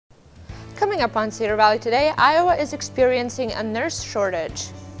Coming up on Cedar Valley Today, Iowa is experiencing a nurse shortage.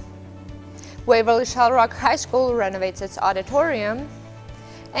 Waverly-Shell Rock High School renovates its auditorium.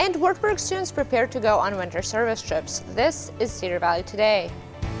 And Wartburg students prepare to go on winter service trips. This is Cedar Valley Today.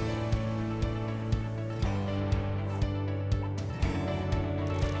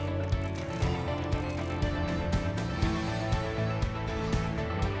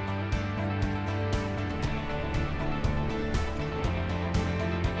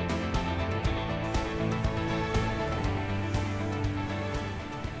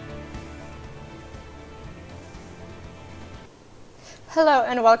 Hello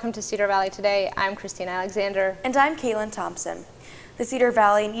and welcome to Cedar Valley Today. I'm Christine Alexander. And I'm Caitlin Thompson. The Cedar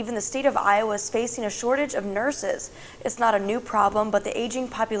Valley and even the state of Iowa is facing a shortage of nurses. It's not a new problem, but the aging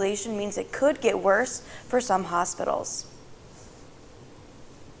population means it could get worse for some hospitals.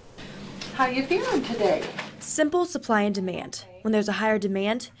 How you feeling today? Simple supply and demand. When there's a higher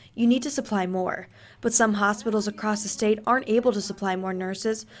demand, you need to supply more. But some hospitals across the state aren't able to supply more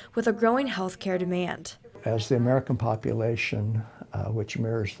nurses with a growing healthcare demand. As the American population, which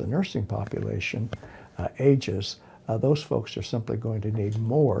mirrors the nursing population, ages, those folks are simply going to need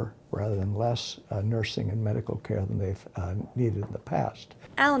more rather than less nursing and medical care than they've needed in the past.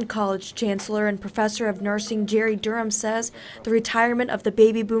 Allen College Chancellor and Professor of Nursing Jerry Durham says the retirement of the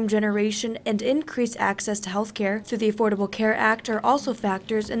baby boom generation and increased access to health care through the Affordable Care Act are also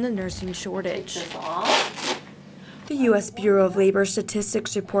factors in the nursing shortage. The U.S. Bureau of Labor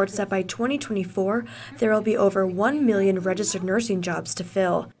Statistics reports that by 2024, there will be over 1 million registered nursing jobs to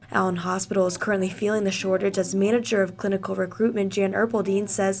fill. Allen Hospital is currently feeling the shortage as manager of clinical recruitment Jan Erpeldine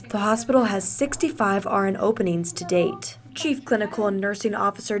says the hospital has 65 RN openings to date. Chief Clinical and Nursing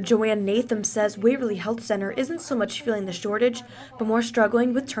Officer Joanne Natham says Waverly Health Center isn't so much feeling the shortage, but more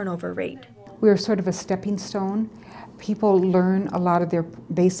struggling with turnover rate. We're sort of a stepping stone. People learn a lot of their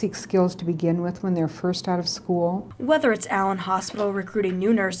basic skills to begin with when they're first out of school. Whether it's Allen Hospital recruiting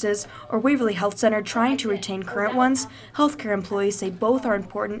new nurses or Waverly Health Center trying to retain current ones, healthcare employees say both are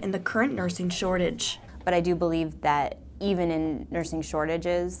important in the current nursing shortage. But I do believe that even in nursing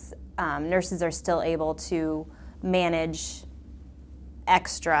shortages, nurses are still able to manage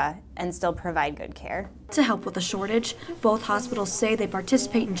extra and still provide good care. To help with the shortage, both hospitals say they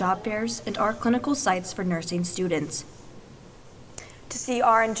participate in job fairs and are clinical sites for nursing students. To see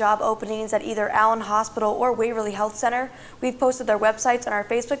RN job openings at either Allen Hospital or Waverly Health Center, we've posted their websites on our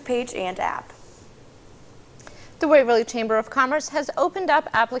Facebook page and app. The Waverly Chamber of Commerce has opened up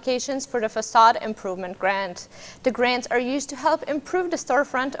applications for the Facade Improvement Grant. The grants are used to help improve the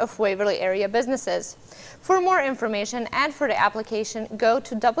storefront of Waverly area businesses. For more information and for the application, go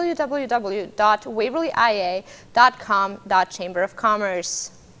to www.waverlya.com/Chamber of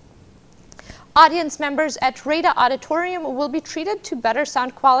Commerce. Audience members at Rada Auditorium will be treated to better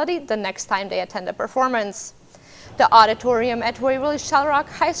sound quality the next time they attend a performance. The auditorium at Waverly-Shell Rock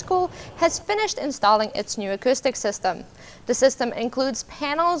High School has finished installing its new acoustic system. The system includes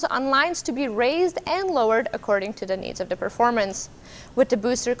panels on lines to be raised and lowered according to the needs of the performance. With the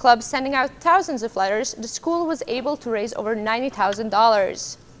Booster Club sending out thousands of letters, the school was able to raise over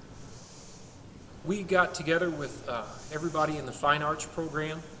 $90,000. We got together with everybody in the Fine Arts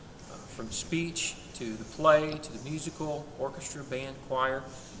program, from speech to the play to the musical, orchestra, band, choir,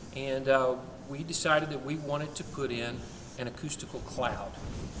 and we decided that we wanted to put in an acoustical cloud,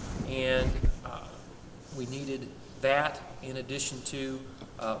 and we needed that in addition to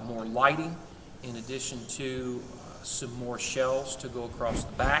more lighting, in addition to some more shelves to go across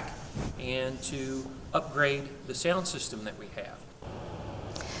the back, and to upgrade the sound system that we have.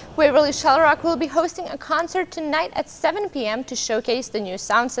 Waverly-Shell Rock will be hosting a concert tonight at 7 p.m. to showcase the new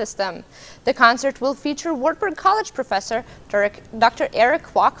sound system. The concert will feature Wartburg College professor Dr. Eric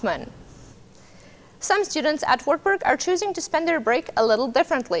Walkman. Some students at Wartburg are choosing to spend their break a little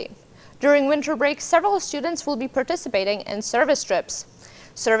differently. During winter break, several students will be participating in service trips.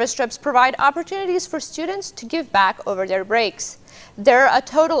 Service trips provide opportunities for students to give back over their breaks. There are a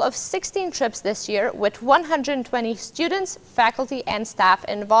total of 16 trips this year with 120 students, faculty, and staff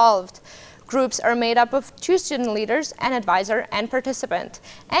involved. Groups are made up of 2 student leaders, an advisor, and participant,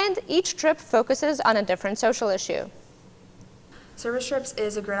 and each trip focuses on a different social issue. Service trips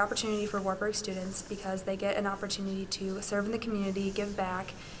is a great opportunity for Wartburg students because they get an opportunity to serve in the community, give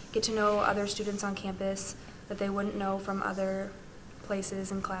back, get to know other students on campus that they wouldn't know from other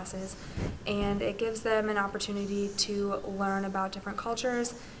places and classes, and it gives them an opportunity to learn about different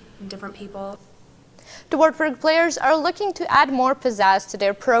cultures and different people. The Wartburg players are looking to add more pizzazz to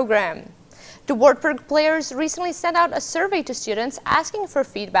their program. The Wartburg players recently sent out a survey to students asking for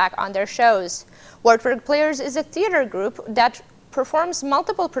feedback on their shows. Wartburg Players is a theater group that performs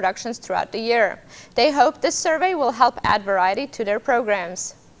multiple productions throughout the year. They hope this survey will help add variety to their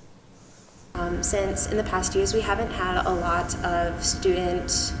programs. Since in the past years we haven't had a lot of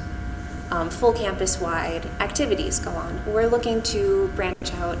student full campus-wide activities go on. We're looking to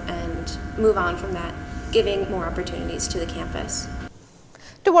branch out and move on from that, giving more opportunities to the campus.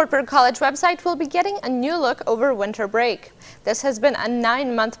 The Wartburg College website will be getting a new look over winter break. This has been a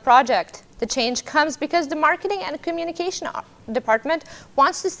 9-month project. The change comes because the Marketing and Communication Department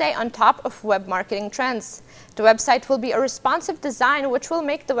wants to stay on top of web marketing trends. The website will be a responsive design which will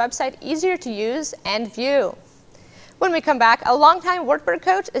make the website easier to use and view. When we come back, a longtime Wartburg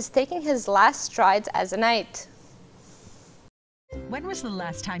coach is taking his last strides as a Knight. When was the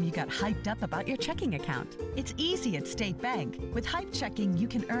last time you got hyped up about your checking account? It's easy at State Bank. With Hype Checking, you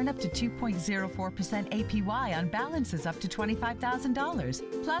can earn up to 2.04% APY on balances up to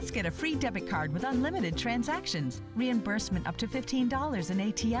 $25,000. Plus, get a free debit card with unlimited transactions, reimbursement up to $15 in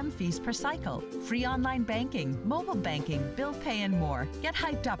ATM fees per cycle, free online banking, mobile banking, bill pay, and more. Get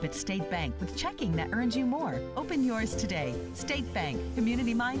hyped up at State Bank with checking that earns you more. Open yours today. State Bank.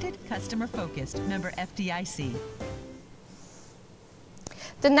 Community-minded, customer-focused. Member FDIC.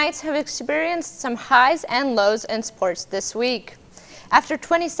 The Knights have experienced some highs and lows in sports this week. After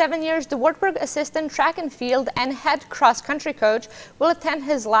 27 years, the Wartburg assistant track and field and head cross-country coach will attend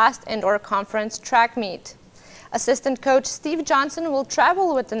his last indoor conference track meet. Assistant coach Steve Johnson will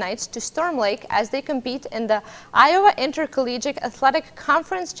travel with the Knights to Storm Lake as they compete in the Iowa Intercollegiate Athletic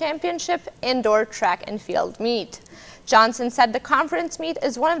Conference Championship indoor track and field meet. Johnson said the conference meet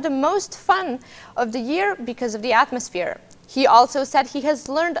is one of the most fun of the year because of the atmosphere. He also said he has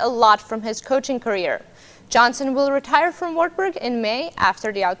learned a lot from his coaching career. Johnson will retire from Wartburg in May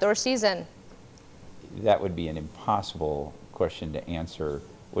after the outdoor season. That would be an impossible question to answer.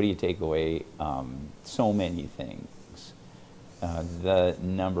 What do you take away? So many things. The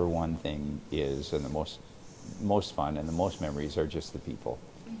number one thing is, and the most fun and the most memories are just the people.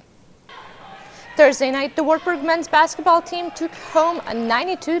 Thursday night, the Wartburg men's basketball team took home a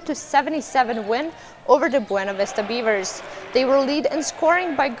 92-77 win over the Buena Vista Beavers. They were led in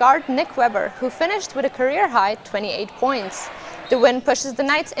scoring by guard Nick Weber, who finished with a career-high 28 points. The win pushes the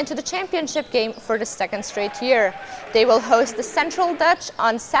Knights into the championship game for the second straight year. They will host the Central Dutch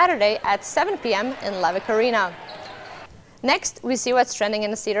on Saturday at 7 p.m. in Levick Arena. Next, we see what's trending in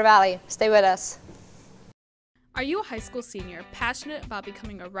the Cedar Valley. Stay with us. Are you a high school senior passionate about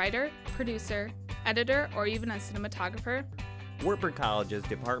becoming a writer, producer, editor, or even a cinematographer? Wartburg College's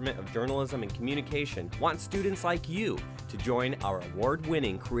Department of Journalism and Communication wants students like you to join our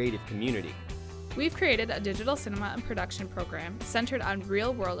award-winning creative community. We've created a digital cinema and production program centered on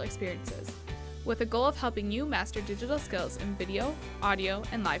real-world experiences, with a goal of helping you master digital skills in video, audio,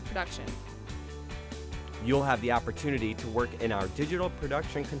 and live production. You'll have the opportunity to work in our digital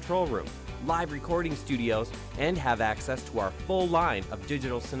production control room, live recording studios, and have access to our full line of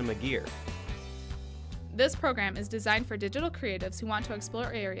digital cinema gear. This program is designed for digital creatives who want to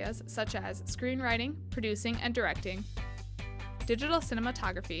explore areas such as screenwriting, producing and directing, digital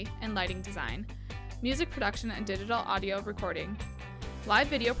cinematography and lighting design, music production and digital audio recording, live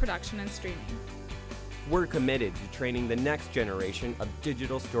video production and streaming. We're committed to training the next generation of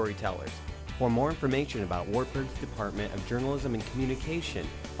digital storytellers. For more information about Wartburg's Department of Journalism and Communication,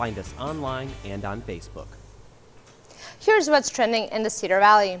 find us online and on Facebook. Here's what's trending in the Cedar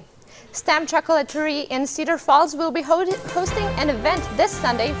Valley. Stamp Chocolaterie in Cedar Falls will be hosting an event this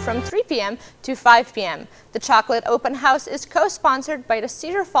Sunday from 3 p.m. to 5 p.m. The chocolate open house is co-sponsored by the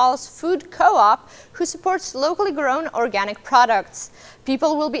Cedar Falls Food Co-op, who supports locally grown organic products.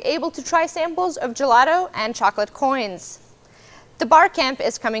 People will be able to try samples of gelato and chocolate coins. The Bar Camp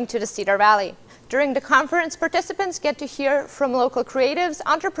is coming to the Cedar Valley. During the conference, participants get to hear from local creatives,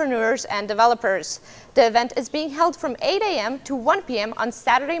 entrepreneurs, and developers. The event is being held from 8 a.m. to 1 p.m. on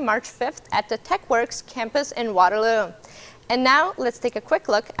Saturday, March 5th at the TechWorks campus in Waterloo. And now, let's take a quick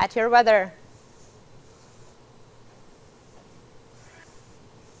look at your weather.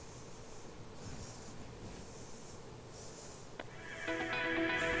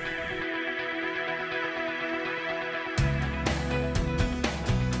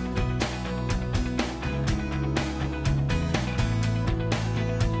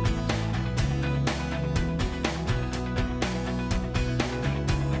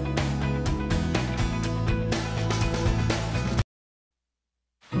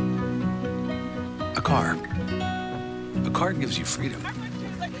 A car gives you freedom.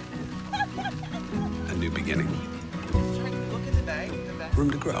 A new beginning.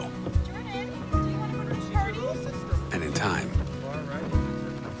 Room to grow. And in time,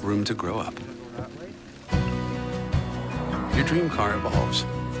 room to grow up. Your dream car evolves,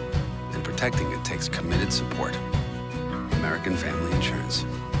 and protecting it takes committed support. American Family Insurance.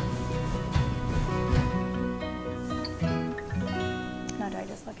 Now do I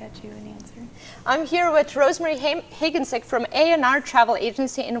just look at you and answer? I'm here with Rosemary Hagensick from A&R Travel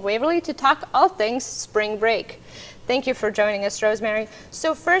Agency in Waverly to talk all things spring break. Thank you for joining us, Rosemary.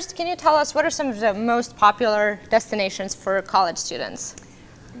 So first, can you tell us what are some of the most popular destinations for college students?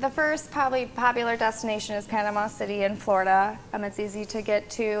 The first probably popular destination is Panama City in Florida. It's easy to get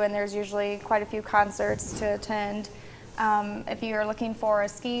to, and there's usually quite a few concerts to attend. If you're looking for a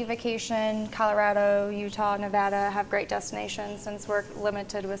ski vacation, Colorado, Utah, Nevada have great destinations since we're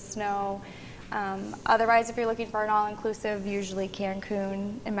limited with snow. Otherwise, if you're looking for an all-inclusive, usually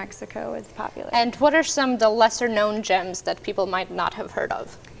Cancun in Mexico is popular. And what are some of the lesser-known gems that people might not have heard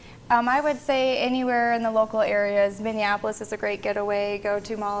of? I would say anywhere in the local areas. Minneapolis is a great getaway. Go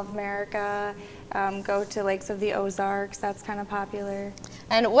to Mall of America, go to Lakes of the Ozarks, that's kind of popular.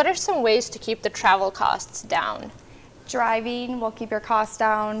 And what are some ways to keep the travel costs down? Driving will keep your costs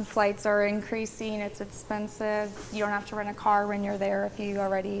down. Flights are increasing, it's expensive. You don't have to rent a car when you're there if you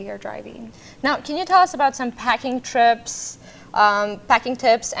already are driving. Now, can you tell us about some packing tips,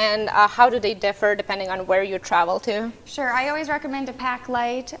 and how do they differ depending on where you travel to? Sure, I always recommend to pack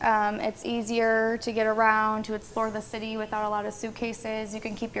light. It's easier to get around, to explore the city without a lot of suitcases. You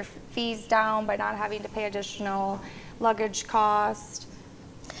can keep your fees down by not having to pay additional luggage cost.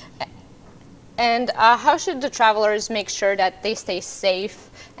 And how should the travelers make sure that they stay safe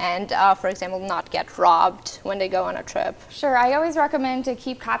and, for example, not get robbed when they go on a trip? Sure, I always recommend to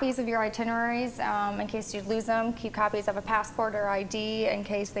keep copies of your itineraries in case you lose them. Keep copies of a passport or ID in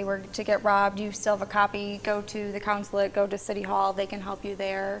case they were to get robbed. You still have a copy. Go to the consulate, go to City Hall. They can help you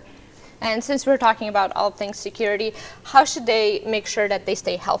there. And since we're talking about all things security, how should they make sure that they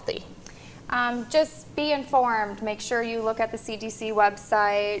stay healthy? Just be informed. Make sure you look at the CDC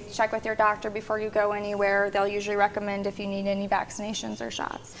website, check with your doctor before you go anywhere. They'll usually recommend if you need any vaccinations or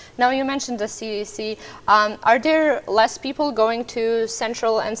shots. Now, you mentioned the CDC. Are there less people going to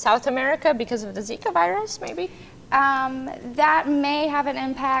Central and South America because of the Zika virus, maybe? That may have an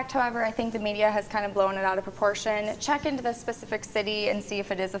impact. However, I think the media has kind of blown it out of proportion. Check into the specific city and see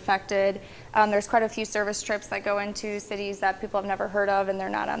if it is affected. There's quite a few service trips that go into cities that people have never heard of and they're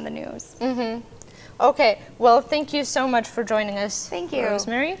not on the news. Mm-hmm. Okay, well, thank you so much for joining us, thank you,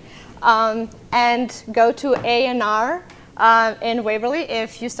 Rosemary. And go to A&R in Waverly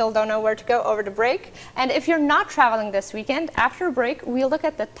if you still don't know where to go over the break. And if you're not traveling this weekend, after break, we'll look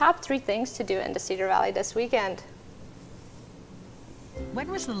at the top 3 things to do in the Cedar Valley this weekend.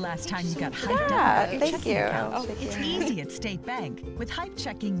 When was the last time you got hyped up about your checking account? It's easy at State Bank. With Hype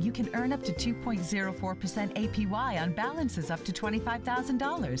Checking, you can earn up to 2.04% APY on balances up to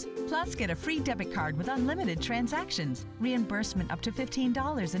 $25,000. Plus, get a free debit card with unlimited transactions, reimbursement up to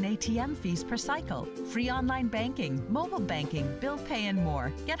 $15 in ATM fees per cycle, free online banking, mobile banking, bill pay, and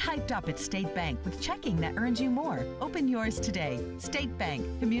more. Get hyped up at State Bank with checking that earns you more. Open yours today. State Bank,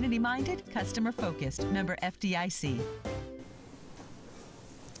 community-minded, customer-focused, member FDIC.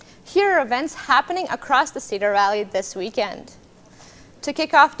 Here are events happening across the Cedar Valley this weekend. To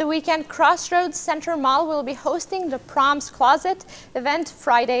kick off the weekend, Crossroads Center Mall will be hosting the Prom's Closet event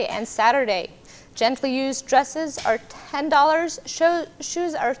Friday and Saturday. Gently used dresses are $10,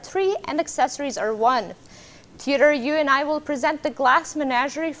 shoes are $3, and accessories are $1. Theater You and I will present the Glass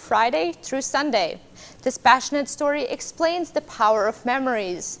Menagerie Friday through Sunday. This passionate story explains the power of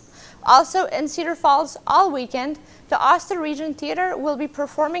memories. Also in Cedar Falls all weekend, the Oster Region Theater will be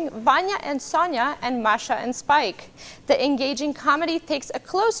performing Vanya and Sonia and Masha and Spike. The engaging comedy takes a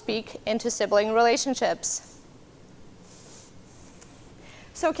close peek into sibling relationships.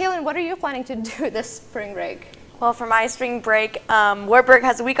 So Kaylin, what are you planning to do this spring break? Well, for my spring break, Wartburg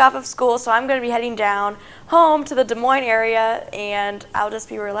has a week off of school, so I'm going to be heading down home to the Des Moines area, and I'll just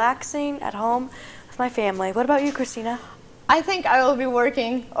be relaxing at home with my family. What about you, Christina? I think I will be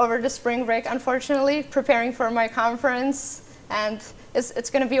working over the spring break, unfortunately, preparing for my conference, and it's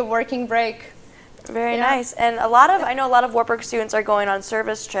going to be a working break. Very nice. And I know a lot of Wartburg students are going on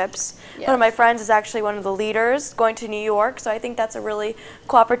service trips. Yes. One of my friends is actually one of the leaders going to New York, so I think that's a really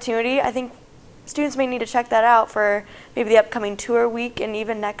cool opportunity. I think students may need to check that out for maybe the upcoming tour week and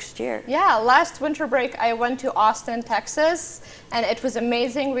even next year. Yeah, last winter break I went to Austin, Texas, and it was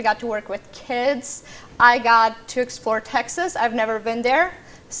amazing. We got to work with kids. I got to explore Texas. I've never been there,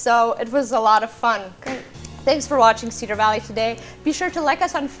 so it was a lot of fun. Great. Thanks for watching Cedar Valley Today. Be sure to like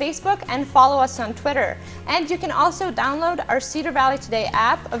us on Facebook and follow us on Twitter. And you can also download our Cedar Valley Today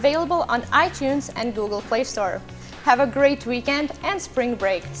app, available on iTunes and Google Play Store. Have a great weekend and spring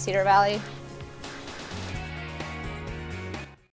break, Cedar Valley.